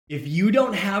If you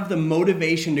don't have the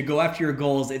motivation to go after your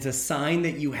goals, it's a sign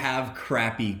that you have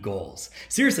crappy goals.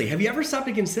 Seriously, have you ever stopped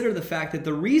to consider the fact that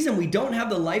the reason we don't have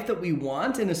the life that we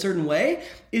want in a certain way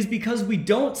is because we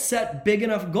don't set big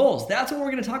enough goals? That's what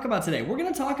we're going to talk about today. We're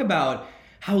going to talk about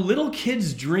how little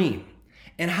kids dream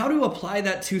and how to apply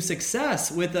that to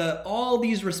success with all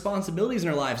these responsibilities in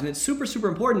our lives. And it's super, super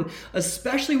important,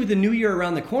 especially with the new year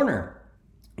around the corner.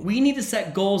 We need to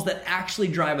set goals that actually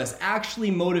drive us,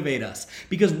 actually motivate us.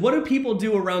 Because what do people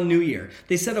do around New Year?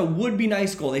 They set a would-be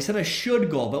nice goal. They set a should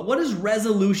goal. But what does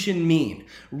resolution mean?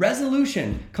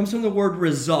 Resolution comes from the word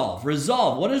resolve.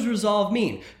 Resolve, what does resolve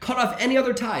mean? Cut off any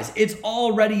other ties. It's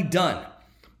already done.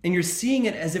 And you're seeing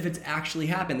it as if it's actually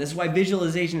happened. This is why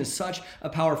visualization is such a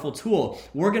powerful tool.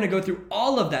 We're going to go through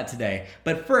all of that today.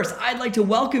 But first, I'd like to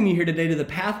welcome you here today to the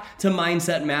Path to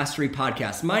Mindset Mastery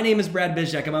podcast. My name is Brad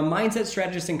Bizjack. I'm a mindset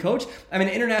strategist and coach. I'm an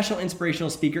international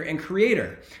inspirational speaker and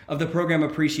creator of the Program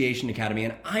Appreciation Academy.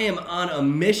 And I am on a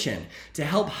mission to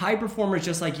help high performers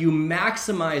just like you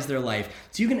maximize their life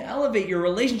so you can elevate your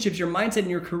relationships, your mindset,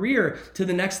 and your career to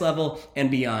the next level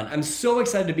and beyond. I'm so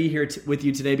excited to be here with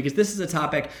you today because this is a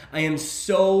topic I am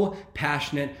so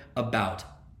passionate about.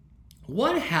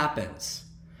 What happens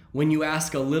when you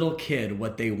ask a little kid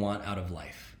what they want out of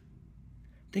life?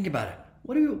 Think about it.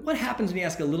 What happens when you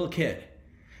ask a little kid?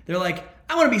 They're like,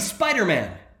 I want to be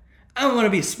Spider-Man. I want to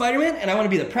be Spider-Man, and I want to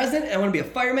be the president, and I want to be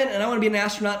a fireman, and I want to be an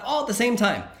astronaut all at the same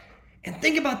time. And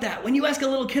think about that. When you ask a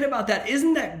little kid about that,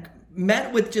 isn't that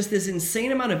met with just this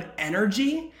insane amount of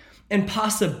energy and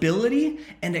possibility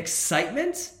and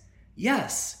excitement?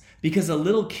 Yes. Because a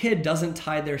little kid doesn't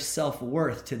tie their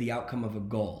self-worth to the outcome of a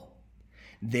goal.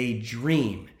 They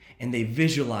dream and they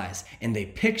visualize and they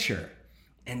picture.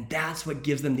 And that's what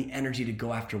gives them the energy to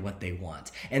go after what they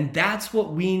want. And that's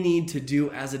what we need to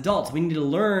do as adults. We need to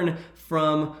learn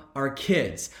from our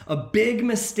kids. A big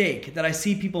mistake that I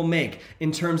see people make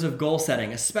in terms of goal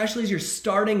setting, especially as you're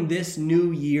starting this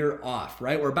new year off,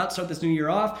 right? We're about to start this new year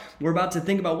off. We're about to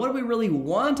think about what do we really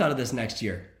want out of this next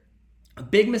year? A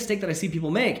big mistake that I see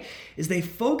people make is they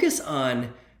focus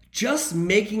on just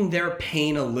making their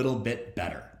pain a little bit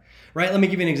better, right? Let me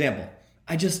give you an example.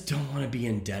 I just don't want to be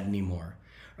in debt anymore.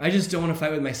 I just don't want to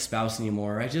fight with my spouse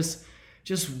anymore. I just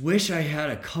wish I had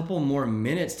a couple more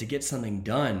minutes to get something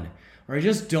done. Or I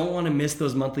just don't want to miss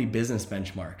those monthly business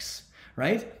benchmarks,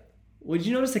 right? Would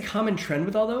you notice a common trend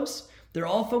with all those? They're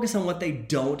all focused on what they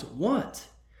don't want.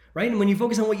 Right? And when you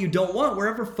focus on what you don't want,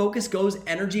 wherever focus goes,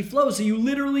 energy flows. So you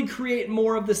literally create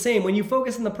more of the same. When you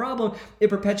focus on the problem, it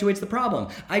perpetuates the problem.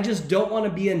 I just don't want to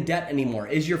be in debt anymore.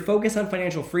 Is your focus on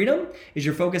financial freedom? Is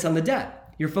your focus on the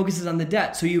debt? Your focus is on the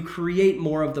debt. So you create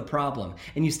more of the problem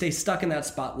and you stay stuck in that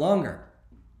spot longer.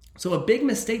 So a big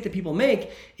mistake that people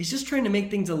make is just trying to make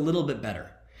things a little bit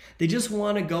better. They just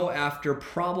want to go after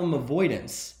problem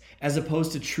avoidance as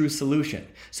opposed to true solution.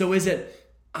 So is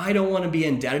it, I don't want to be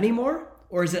in debt anymore?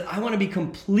 Or is it, I want to be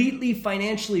completely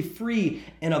financially free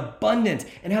and abundant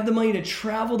and have the money to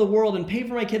travel the world and pay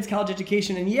for my kids' college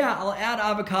education? And yeah, I'll add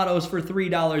avocados for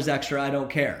 $3 extra. I don't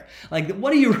care.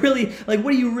 What do you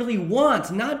really want?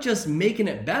 Not just making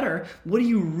it better. What do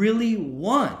you really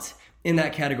want in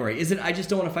that category? Is it, I just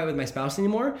don't want to fight with my spouse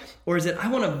anymore? Or is it, I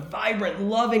want a vibrant,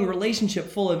 loving relationship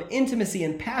full of intimacy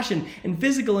and passion and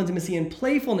physical intimacy and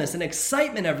playfulness and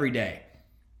excitement every day?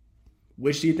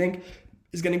 Which do you think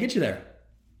is going to get you there?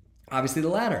 Obviously the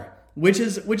latter. Which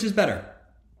is better?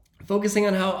 Focusing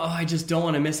on how, I just don't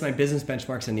want to miss my business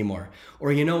benchmarks anymore.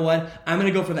 Or you know what? I'm going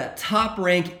to go for that top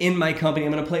rank in my company.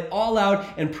 I'm going to play all out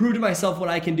and prove to myself what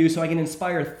I can do so I can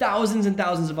inspire thousands and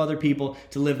thousands of other people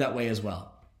to live that way as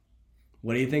well.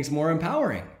 What do you think is more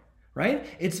empowering? Right?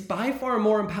 It's by far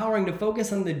more empowering to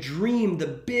focus on the dream, the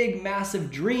big,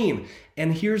 massive dream.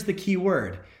 And here's the key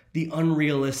word, the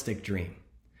unrealistic dream.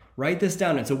 Write this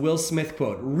down. It's a Will Smith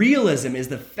quote. Realism is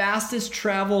the fastest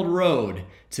traveled road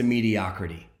to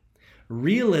mediocrity.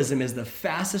 Realism is the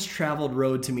fastest traveled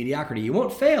road to mediocrity. You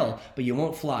won't fail, but you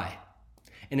won't fly.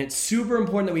 And it's super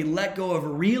important that we let go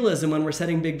of realism when we're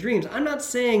setting big dreams. I'm not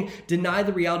saying deny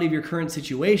the reality of your current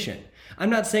situation. I'm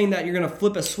not saying that you're going to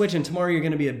flip a switch and tomorrow you're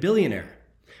going to be a billionaire.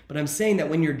 But I'm saying that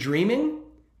when you're dreaming,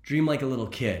 dream like a little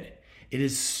kid. It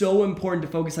is so important to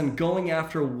focus on going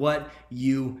after what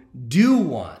you do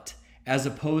want as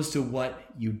opposed to what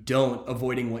you don't,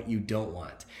 avoiding what you don't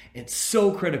want. It's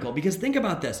so critical because think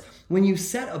about this. When you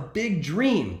set a big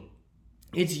dream,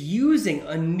 it's using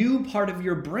a new part of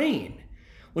your brain.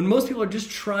 When most people are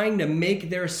just trying to make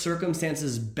their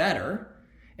circumstances better,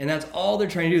 and that's all they're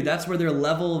trying to do, that's where their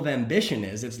level of ambition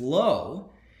is, it's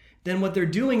low, then what they're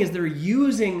doing is they're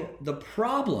using the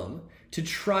problem to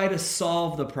try to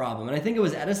solve the problem. And I think it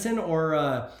was Edison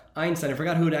or Einstein, I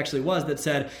forgot who it actually was, that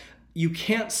said, you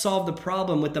can't solve the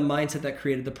problem with the mindset that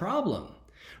created the problem.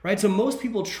 Right? So most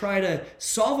people try to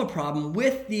solve a problem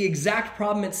with the exact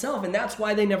problem itself, and that's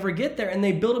why they never get there. And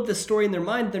they build up this story in their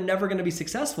mind that they're never going to be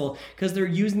successful because they're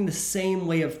using the same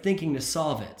way of thinking to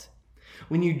solve it.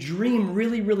 When you dream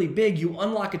really, really big, you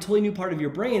unlock a totally new part of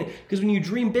your brain, because when you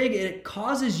dream big, it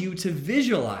causes you to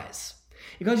visualize.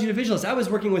 It causes you to visualize. I was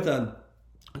working with a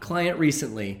client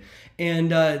recently,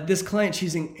 and this client,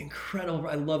 she's incredible.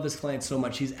 I love this client so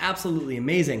much. She's absolutely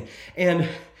amazing. And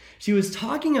she was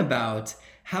talking about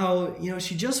how,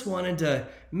 she just wanted to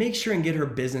make sure and get her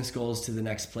business goals to the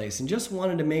next place, and just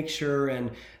wanted to make sure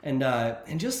and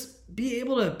just be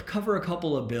able to cover a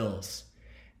couple of bills.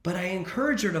 But I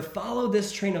encouraged her to follow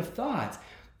this train of thought.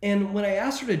 And when I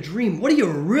asked her to dream, what do you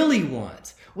really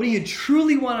want? What do you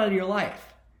truly want out of your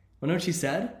life? You know what she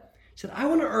said? She said, I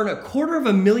want to earn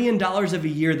 $250,000 a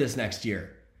year this next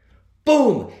year.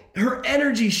 Boom! Her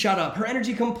energy shot up. Her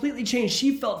energy completely changed.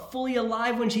 She felt fully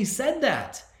alive when she said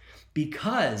that,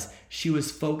 because she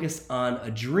was focused on a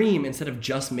dream instead of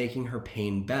just making her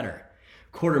pain better.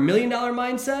 $250,000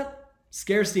 mindset,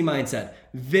 scarcity mindset.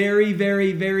 Very,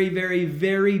 very, very, very,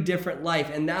 very different life.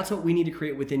 And that's what we need to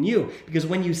create within you. Because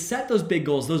when you set those big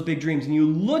goals, those big dreams, and you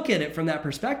look at it from that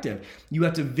perspective, you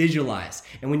have to visualize.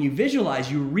 And when you visualize,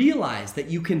 you realize that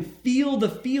you can feel the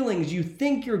feelings you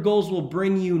think your goals will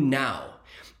bring you now.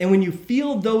 And when you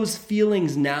feel those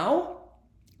feelings now,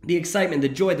 the excitement, the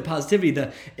joy, the positivity,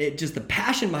 just the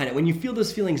passion behind it, when you feel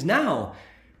those feelings now,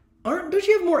 don't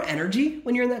you have more energy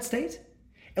when you're in that state?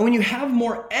 And when you have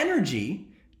more energy,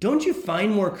 don't you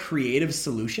find more creative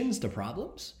solutions to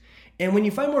problems? And when you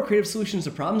find more creative solutions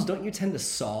to problems, don't you tend to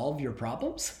solve your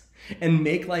problems and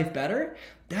make life better?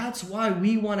 That's why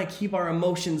we want to keep our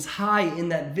emotions high in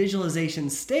that visualization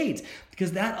state,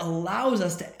 because that allows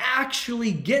us to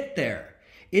actually get there.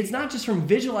 It's not just from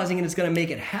visualizing it, it's going to make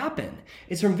it happen.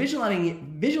 It's from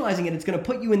visualizing it, it's going to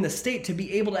put you in the state to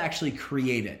be able to actually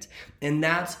create it. And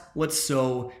that's what's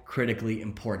so critically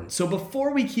important. So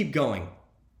before we keep going,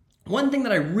 one thing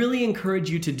that I really encourage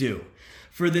you to do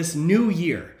for this new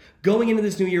year, going into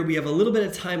this new year, we have a little bit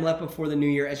of time left before the new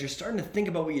year. As you're starting to think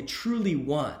about what you truly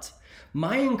want,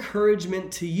 my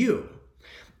encouragement to you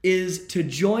is to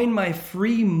join my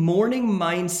free Morning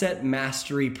Mindset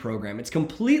Mastery program. It's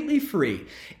completely free.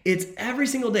 It's every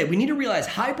single day. We need to realize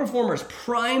high performers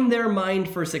prime their mind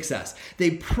for success.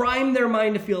 They prime their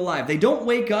mind to feel alive. They don't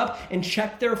wake up and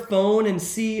check their phone and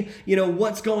see,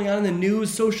 what's going on in the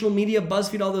news, social media,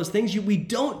 BuzzFeed, all those things. We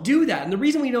don't do that. And the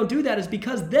reason we don't do that is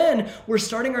because then we're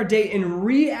starting our day in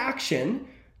reaction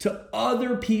to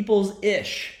other people's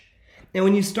ish. And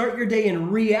when you start your day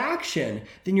in reaction,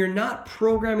 then you're not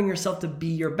programming yourself to be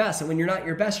your best. And when you're not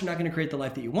your best, you're not going to create the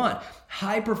life that you want.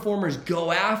 High performers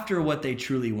go after what they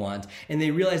truly want, and they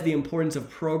realize the importance of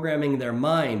programming their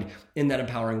mind in that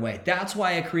empowering way. That's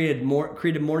why I created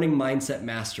Morning Mindset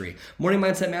Mastery. Morning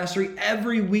Mindset Mastery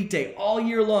every weekday, all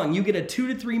year long. You get a 2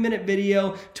 to 3 minute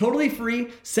video, totally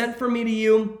free, sent from me to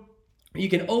you. You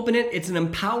can open it. It's an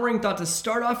empowering thought to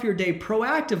start off your day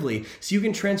proactively so you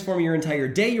can transform your entire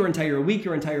day, your entire week,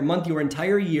 your entire month, your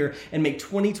entire year, and make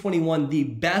 2021 the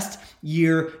best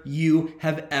year you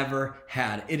have ever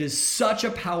had. It is such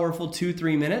a powerful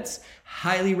 2-3 minutes.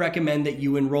 Highly recommend that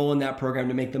you enroll in that program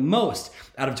to make the most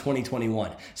out of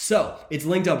 2021. So it's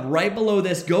linked up right below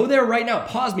this. Go there right now.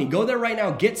 Pause me. Go there right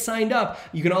now. Get signed up.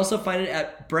 You can also find it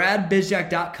at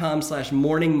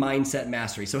bradbizjack.com/morning mindset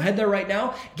mastery. So head there right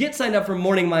now. Get signed up for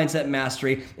Morning Mindset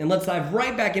Mastery, and let's dive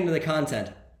right back into the content.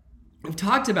 We've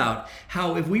talked about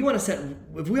how if we want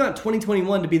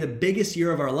 2021 to be the biggest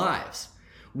year of our lives,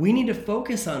 we need to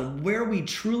focus on where we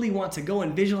truly want to go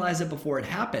and visualize it before it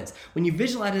happens. When you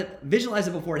visualize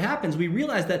it before it happens,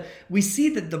 we see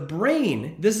that the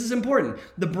brain, this is important,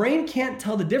 the brain can't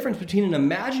tell the difference between an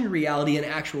imagined reality and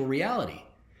actual reality.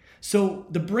 So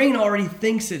the brain already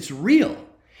thinks it's real.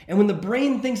 And when the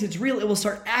brain thinks it's real, it will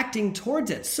start acting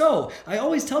towards it. So I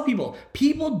always tell people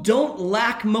don't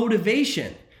lack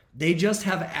motivation. They just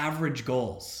have average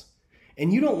goals.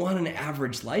 And you don't want an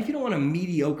average life. You don't want a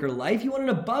mediocre life. You want an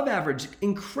above average,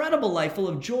 incredible life full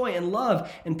of joy and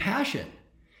love and passion.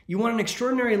 You want an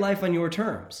extraordinary life on your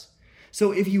terms.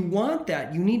 So if you want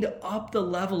that, you need to up the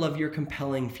level of your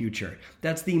compelling future.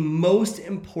 That's the most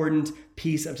important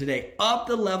piece of today. Up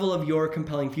the level of your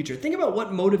compelling future. Think about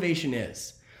what motivation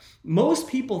is. Most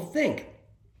people think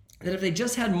that if they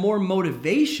just had more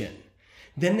motivation,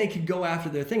 then they could go after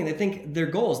their thing, and they think their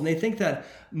goals, and they think that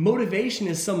motivation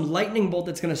is some lightning bolt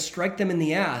that's going to strike them in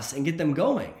the ass and get them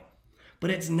going. But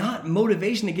it's not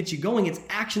motivation that gets you going. It's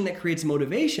action that creates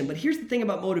motivation. But here's the thing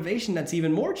about motivation that's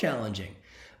even more challenging.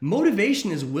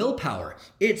 Motivation is willpower.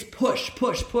 It's push,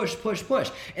 push, push, push, push.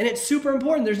 And it's super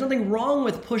important. There's nothing wrong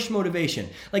with push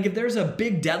motivation. Like if there's a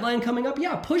big deadline coming up,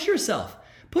 yeah, push yourself.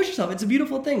 Push yourself. It's a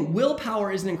beautiful thing.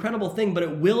 Willpower is an incredible thing, but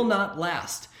it will not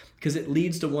last because it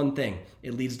leads to one thing.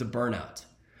 It leads to burnout.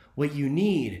 What you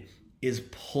need is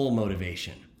pull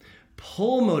motivation.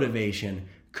 Pull motivation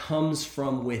comes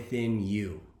from within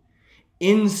you.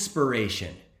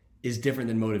 Inspiration is different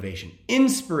than motivation.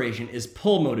 Inspiration is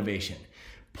pull motivation.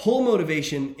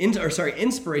 Inspiration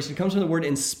comes from the word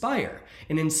inspire.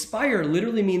 And inspire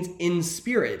literally means in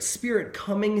spirit. Spirit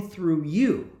coming through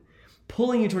you,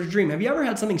 pulling you towards your dream. Have you ever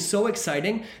had something so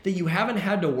exciting that you haven't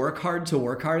had to work hard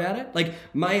at it?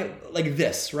 Like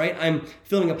this, right? I'm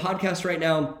filming a podcast right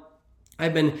now.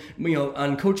 I've been,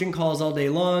 on coaching calls all day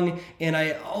long, and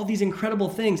all these incredible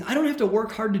things. I don't have to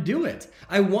work hard to do it.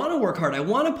 I want to work hard. I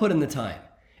want to put in the time.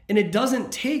 And it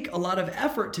doesn't take a lot of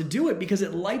effort to do it because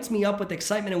it lights me up with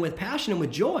excitement and with passion and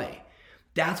with joy.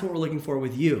 That's what we're looking for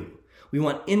with you. We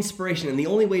want inspiration, and the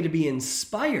only way to be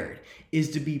inspired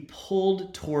is to be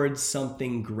pulled towards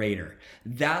something greater.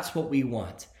 That's what we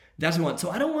want. So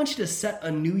I don't want you to set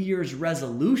a New Year's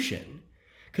resolution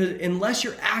unless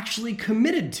you're actually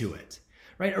committed to it.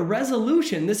 Right? A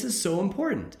resolution, this is so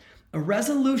important. A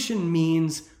resolution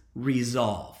means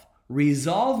resolve.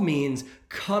 Resolve means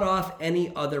cut off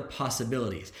any other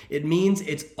possibilities. It means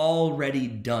it's already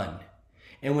done.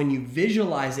 And when you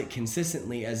visualize it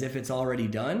consistently as if it's already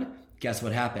done, guess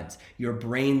what happens? Your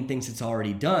brain thinks it's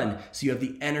already done, so you have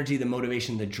the energy, the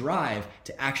motivation, the drive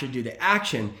to actually do the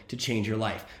action to change your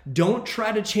life. Don't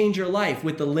try to change your life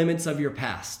with the limits of your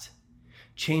past.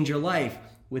 Change your life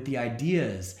with the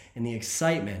ideas and the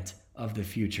excitement of the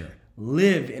future.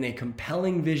 Live in a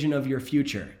compelling vision of your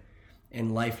future,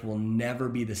 and life will never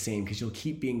be the same because you'll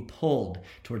keep being pulled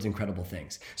towards incredible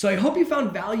things. So I hope you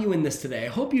found value in this today. I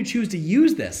hope you choose to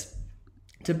use this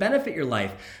to benefit your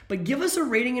life. But give us a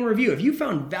rating and review. If you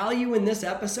found value in this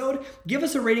episode, give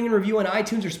us a rating and review on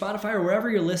iTunes or Spotify or wherever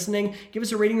you're listening. Give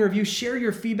us a rating and review. Share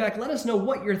your feedback. Let us know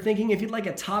what you're thinking. If you'd like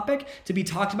a topic to be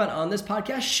talked about on this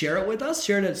podcast, share it with us.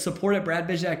 Share it at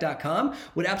support@bradbizdak.com.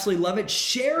 Would absolutely love it.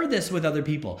 Share this with other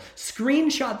people.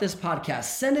 Screenshot this podcast.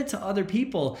 Send it to other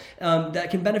people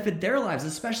that can benefit their lives,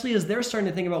 especially as they're starting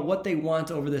to think about what they want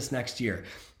over this next year.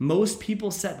 Most people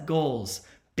set goals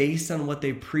based on what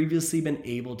they've previously been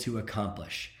able to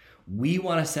accomplish. We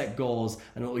want to set goals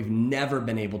on what we've never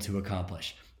been able to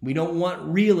accomplish. We don't want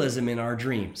realism in our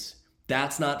dreams.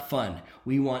 That's not fun.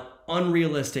 We want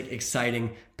unrealistic,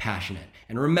 exciting, passionate.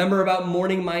 And remember about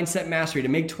Morning Mindset Mastery. To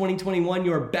make 2021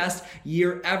 your best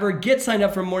year ever, get signed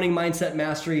up for Morning Mindset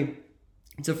Mastery.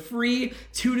 It's a free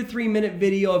 2 to 3 minute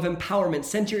video of empowerment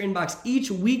sent to your inbox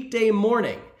each weekday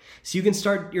morning. So you can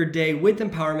start your day with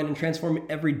empowerment and transform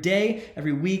every day,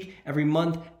 every week, every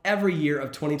month, every year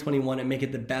of 2021 and make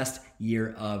it the best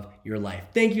year of your life.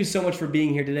 Thank you so much for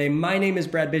being here today. My name is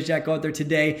Brad Bizdak. Go out there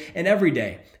today and every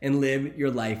day and live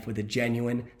your life with a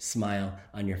genuine smile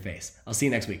on your face. I'll see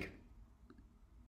you next week.